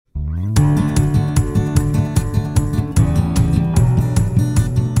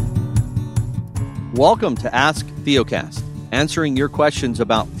Welcome to Ask Theocast, answering your questions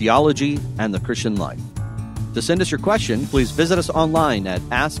about theology and the Christian life. To send us your question, please visit us online at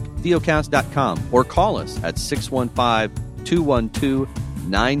asktheocast.com or call us at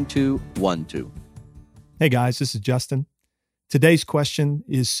 615-212-9212. Hey guys, this is Justin. Today's question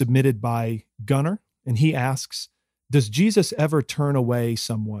is submitted by Gunnar, and he asks, does Jesus ever turn away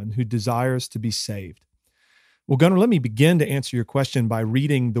someone who desires to be saved? Well, Gunnar, let me begin to answer your question by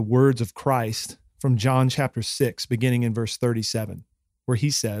reading the words of Christ from John chapter 6, beginning in verse 37, where he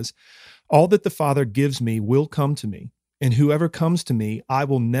says, "All that the Father gives me will come to me, and whoever comes to me I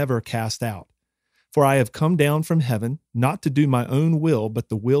will never cast out. For I have come down from heaven, not to do my own will, but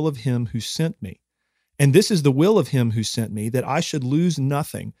the will of him who sent me. And this is the will of him who sent me, that I should lose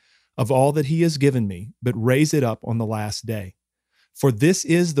nothing of all that he has given me, but raise it up on the last day. For this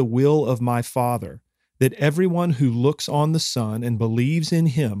is the will of my Father, that everyone who looks on the Son and believes in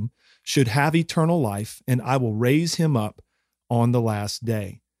him should have eternal life, and I will raise him up on the last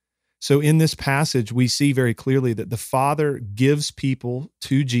day." So in this passage, we see very clearly that the Father gives people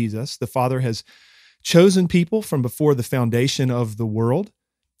to Jesus. The Father has chosen people from before the foundation of the world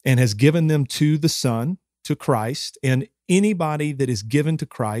and has given them to the Son, to Christ, and anybody that is given to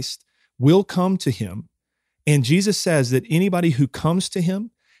Christ will come to him. And Jesus says that anybody who comes to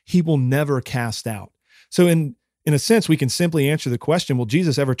him, he will never cast out. So in a sense, we can simply answer the question, will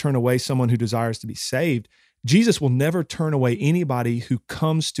Jesus ever turn away someone who desires to be saved? Jesus will never turn away anybody who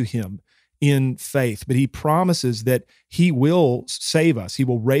comes to him in faith, but he promises that he will save us. He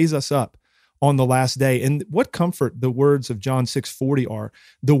will raise us up on the last day. And what comfort the words of John 6:40 are.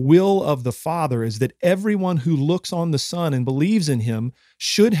 The will of the Father is that everyone who looks on the Son and believes in him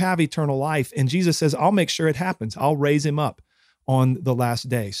should have eternal life. And Jesus says, I'll make sure it happens. I'll raise him up on the last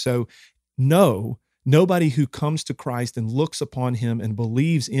day. So no, nobody who comes to Christ and looks upon him and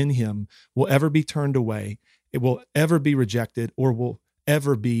believes in him will ever be turned away. It will ever be rejected or will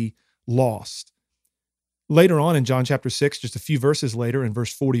ever be lost. Later on in John chapter 6, just a few verses later in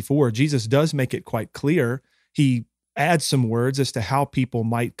verse 44, Jesus does make it quite clear. He adds some words as to how people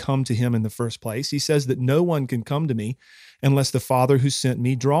might come to him in the first place. He says that no one can come to me unless the Father who sent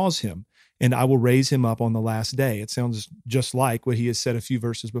me draws him, and I will raise him up on the last day. It sounds just like what he has said a few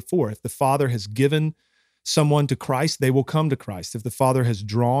verses before. If the Father has given someone to Christ, they will come to Christ. If the Father has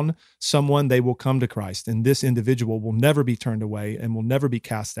drawn someone, they will come to Christ. And this individual will never be turned away and will never be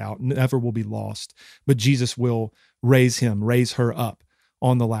cast out, never will be lost. But Jesus will raise her up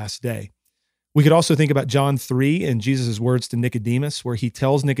on the last day. We could also think about John 3 and Jesus' words to Nicodemus, where he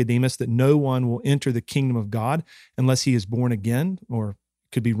tells Nicodemus that no one will enter the kingdom of God unless he is born again, or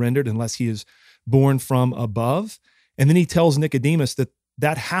could be rendered unless he is born from above. And then he tells Nicodemus that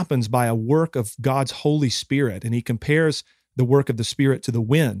happens by a work of God's Holy Spirit. And he compares the work of the Spirit to the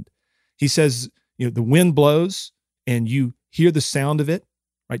wind. He says, the wind blows and you hear the sound of it,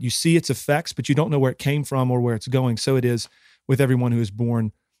 right? You see its effects, but you don't know where it came from or where it's going. So it is with everyone who is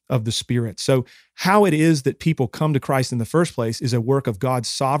born of the Spirit. So how it is that people come to Christ in the first place is a work of God's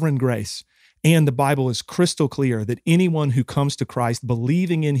sovereign grace. And the Bible is crystal clear that anyone who comes to Christ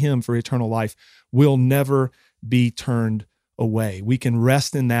believing in him for eternal life will never be turned away. We can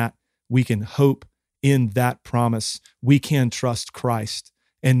rest in that. We can hope in that promise. We can trust Christ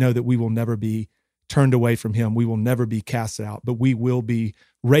and know that we will never be turned away from him. We will never be cast out, but we will be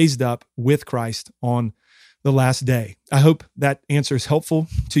raised up with Christ on the last day. I hope that answer is helpful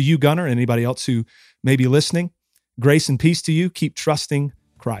to you, Gunnar, and anybody else who may be listening. Grace and peace to you. Keep trusting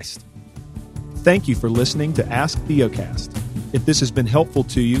Christ. Thank you for listening to Ask Theocast. If this has been helpful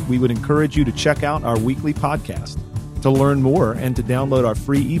to you, we would encourage you to check out our weekly podcast. To learn more and to download our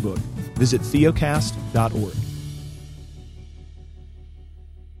free ebook, visit theocast.org.